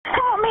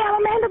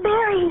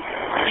Berry.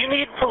 You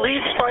need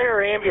police, fire,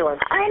 or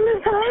ambulance. I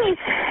need police.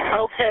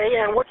 Okay,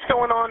 and what's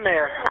going on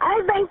there?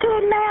 I've been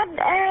kidnapped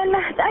and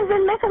I've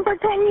been missing for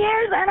 10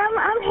 years and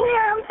I'm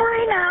here. I'm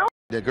free now.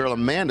 The girl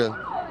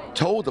Amanda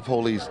told the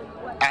police,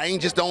 I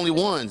ain't just the only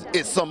ones.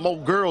 It's some more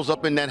girls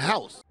up in that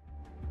house.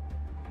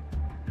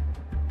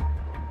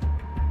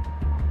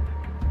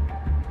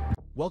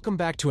 Welcome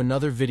back to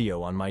another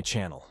video on my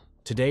channel.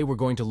 Today we're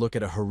going to look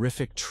at a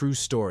horrific true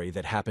story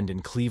that happened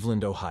in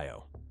Cleveland,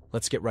 Ohio.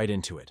 Let's get right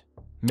into it.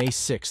 May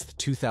 6th,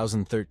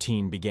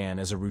 2013 began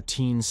as a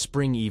routine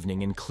spring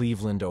evening in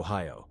Cleveland,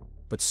 Ohio,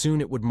 but soon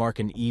it would mark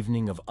an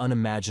evening of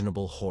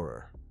unimaginable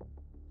horror.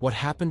 What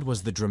happened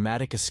was the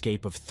dramatic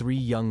escape of 3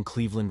 young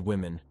Cleveland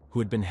women who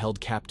had been held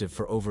captive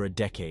for over a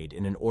decade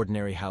in an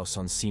ordinary house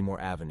on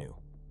Seymour Avenue.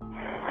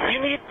 You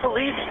need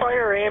police,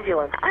 fire, or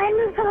ambulance. I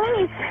need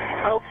police.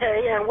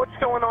 Okay, and what's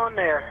going on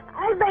there?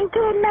 I've been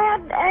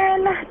kidnapped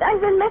and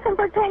I've been missing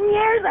for 10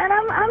 years and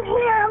I'm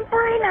here. I'm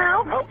free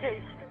now.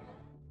 Okay.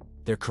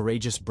 Their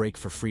courageous break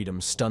for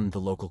freedom stunned the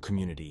local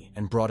community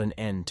and brought an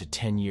end to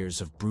 10 years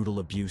of brutal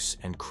abuse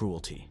and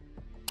cruelty.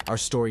 Our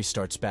story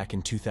starts back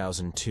in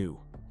 2002,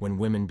 when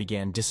women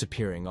began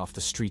disappearing off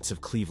the streets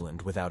of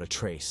Cleveland without a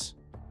trace.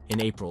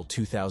 In April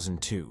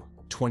 2002,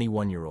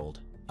 21-year-old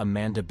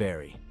Amanda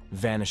Berry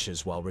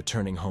vanishes while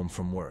returning home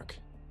from work.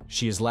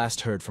 She is last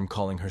heard from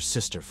calling her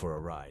sister for a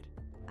ride.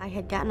 I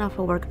had gotten off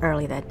of work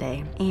early that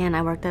day, and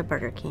I worked at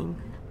Burger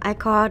King. I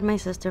called my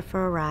sister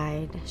for a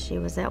ride. She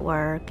was at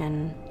work,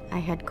 and I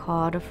had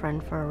called a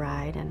friend for a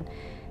ride, and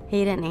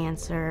he didn't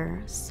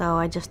answer, so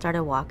I just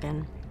started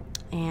walking.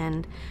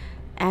 And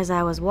as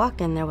I was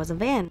walking, there was a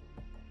van.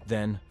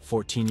 Then,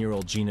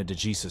 14-year-old Gina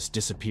DeJesus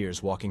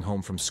disappears walking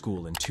home from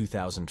school in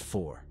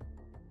 2004.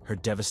 Her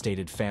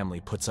devastated family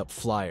puts up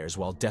flyers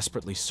while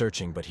desperately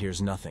searching but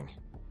hears nothing.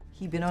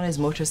 He'd been on his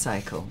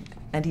motorcycle,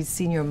 and he'd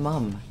seen your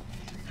mum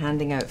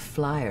handing out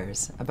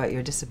flyers about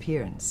your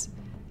disappearance.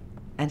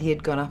 And he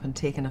had gone up and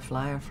taken a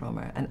flyer from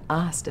her and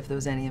asked if there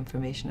was any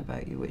information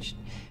about you, which...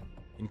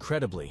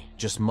 Incredibly,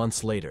 just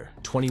months later,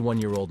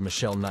 21-year-old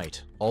Michele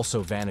Knight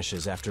also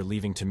vanishes after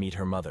leaving to meet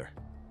her mother.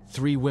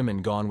 3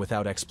 women gone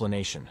without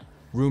explanation.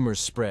 Rumors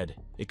spread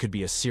it could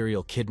be a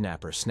serial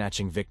kidnapper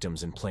snatching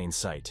victims in plain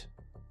sight.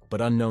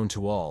 But unknown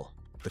to all,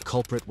 the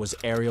culprit was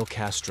Ariel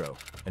Castro,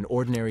 an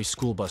ordinary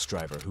school bus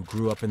driver who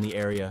grew up in the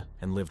area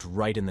and lived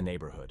right in the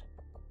neighborhood.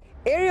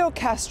 Ariel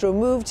Castro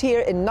moved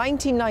here in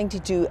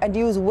 1992 and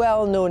he was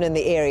well known in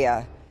the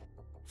area.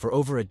 For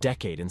over a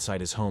decade inside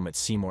his home at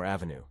Seymour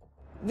Avenue.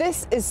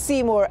 This is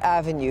Seymour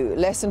Avenue,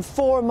 less than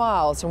 4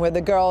 miles from where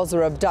the girls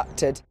were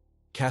abducted.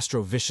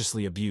 Castro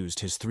viciously abused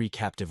his 3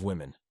 captive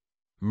women,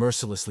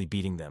 mercilessly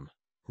beating them,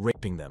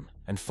 raping them,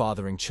 and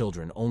fathering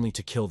children only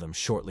to kill them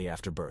shortly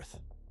after birth.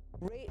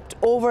 Raped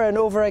over and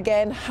over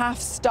again,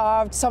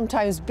 half-starved,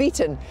 sometimes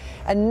beaten,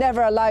 and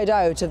never allowed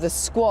out of the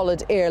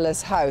squalid,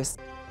 airless house.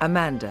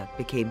 Amanda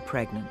became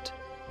pregnant.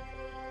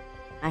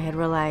 I had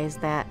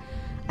realized that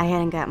I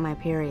hadn't got my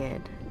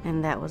period,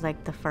 and that was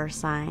like the first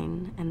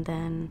sign. And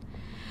then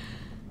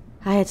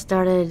I had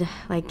started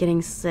like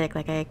getting sick,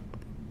 like I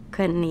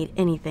couldn't eat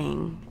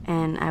anything,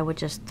 and I would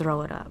just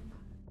throw it up.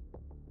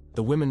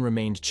 The women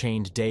remained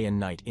chained day and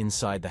night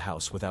inside the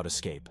house without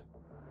escape.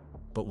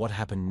 But what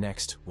happened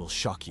next will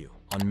shock you.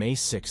 On May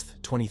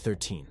 6th,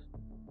 2013,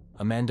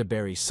 Amanda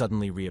Berry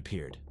suddenly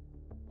reappeared.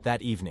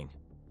 That evening,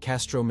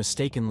 Castro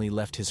mistakenly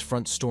left his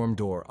front storm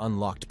door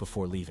unlocked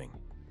before leaving.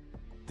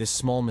 This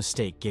small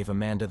mistake gave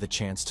Amanda the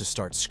chance to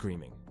start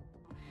screaming.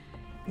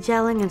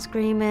 Yelling and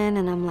screaming,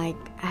 and I'm like,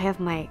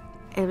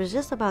 it was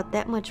just about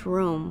that much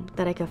room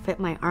that I could fit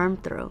my arm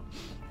through.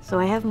 So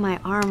I have my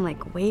arm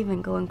like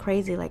waving, going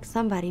crazy, like,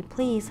 somebody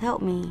please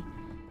help me.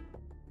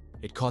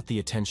 It caught the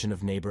attention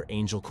of neighbor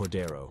Angel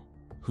Cordero,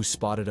 who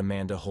spotted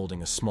Amanda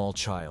holding a small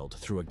child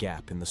through a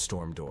gap in the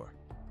storm door.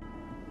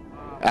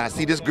 I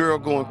see this girl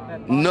going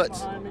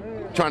nuts,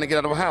 trying to get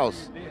out of her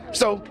house.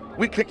 So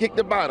we kick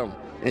the bottom,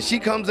 and she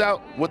comes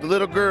out with the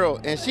little girl,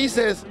 and she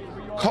says,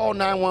 call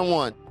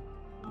 911.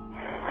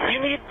 You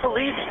need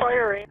police,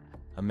 fire, and...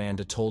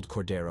 Amanda told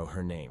Cordero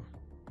her name.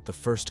 The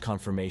first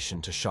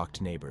confirmation to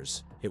shocked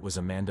neighbors, it was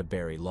Amanda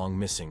Berry, long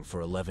missing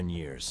for 11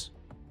 years.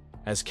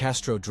 As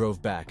Castro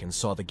drove back and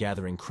saw the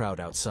gathering crowd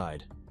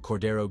outside,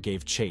 Cordero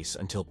gave chase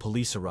until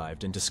police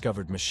arrived and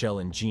discovered Michele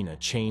and Gina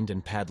chained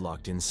and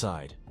padlocked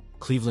inside.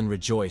 Cleveland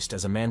rejoiced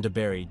as Amanda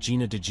Berry,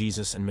 Gina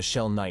DeJesus, and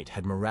Michele Knight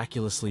had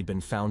miraculously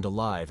been found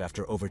alive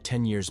after over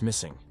 10 years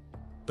missing.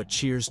 But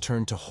cheers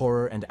turned to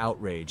horror and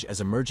outrage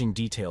as emerging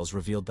details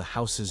revealed the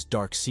house's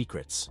dark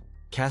secrets.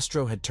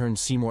 Castro had turned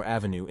Seymour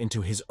Avenue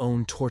into his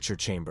own torture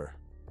chamber,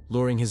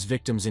 luring his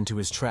victims into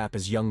his trap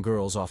as young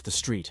girls off the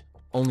street,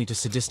 only to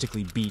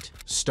sadistically beat,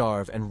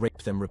 starve, and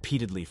rape them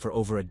repeatedly for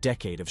over a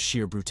decade of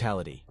sheer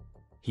brutality.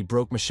 He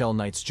broke Michele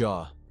Knight's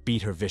jaw,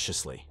 beat her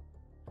viciously.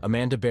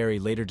 Amanda Berry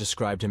later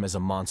described him as a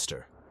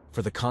monster,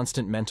 for the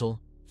constant mental,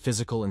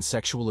 physical, and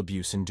sexual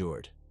abuse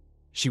endured.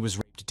 She was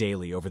raped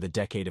daily over the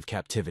decade of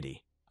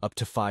captivity, up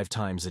to 5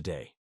 times a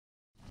day.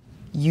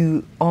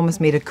 you almost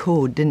made a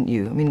code, didn't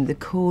you? I mean, the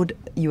code,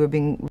 you were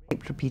being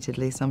raped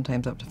repeatedly,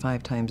 sometimes up to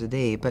 5 times a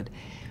day, but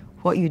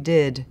what you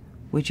did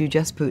was you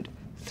just put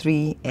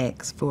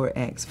 3x,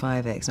 4x,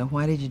 5x. Now,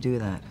 why did you do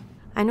that?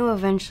 I knew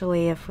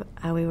eventually if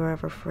we were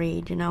ever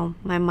freed, you know,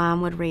 my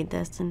mom would read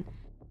this and...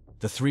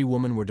 The 3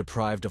 women were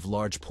deprived of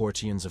large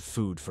portions of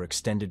food for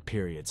extended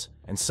periods,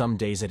 and some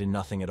days ate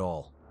nothing at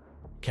all.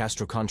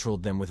 Castro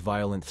controlled them with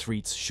violent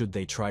threats should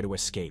they try to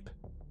escape.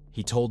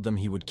 He told them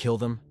he would kill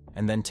them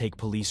and then take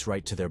police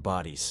right to their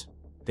bodies.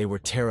 They were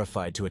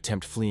terrified to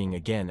attempt fleeing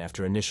again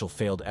after initial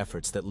failed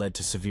efforts that led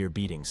to severe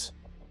beatings.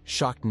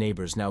 Shocked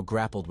neighbors now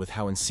grappled with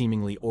how a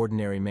seemingly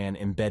ordinary man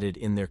embedded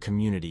in their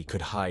community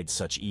could hide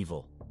such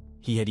evil.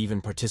 He had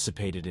even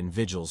participated in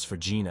vigils for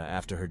Gina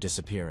after her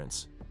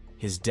disappearance.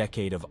 His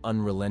decade of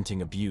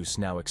unrelenting abuse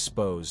now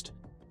exposed,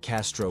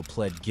 Castro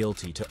pled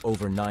guilty to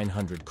over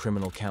 900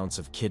 criminal counts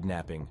of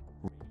kidnapping,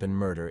 rape, and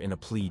murder in a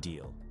plea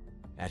deal.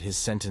 At his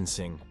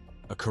sentencing,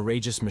 a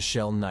courageous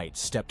Michele Knight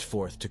stepped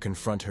forth to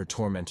confront her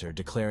tormentor,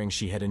 declaring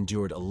she had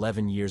endured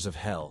 11 years of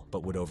hell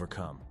but would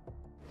overcome.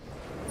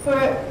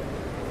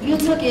 You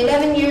took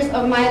 11 years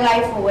of my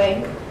life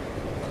away,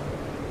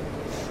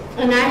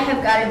 and I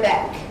have got it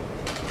back.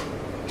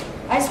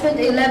 I spent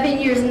 11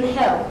 years in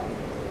hell.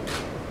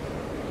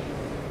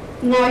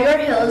 Now your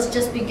hell is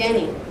just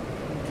beginning.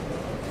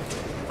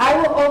 I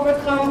will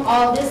overcome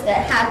all this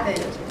that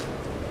happened,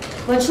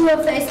 but you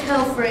will face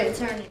hell for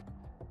eternity.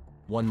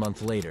 1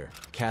 month later,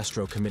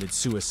 Castro committed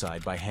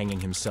suicide by hanging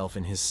himself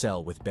in his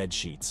cell with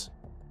bedsheets.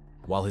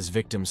 While his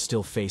victims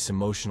still face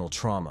emotional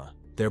trauma,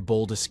 their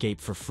bold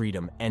escape for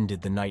freedom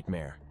ended the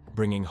nightmare,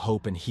 bringing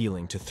hope and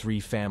healing to 3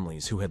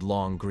 families who had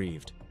long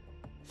grieved.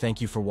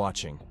 Thank you for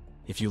watching.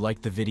 If you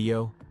liked the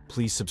video,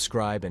 please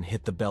subscribe and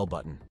hit the bell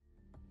button.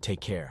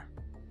 Take care.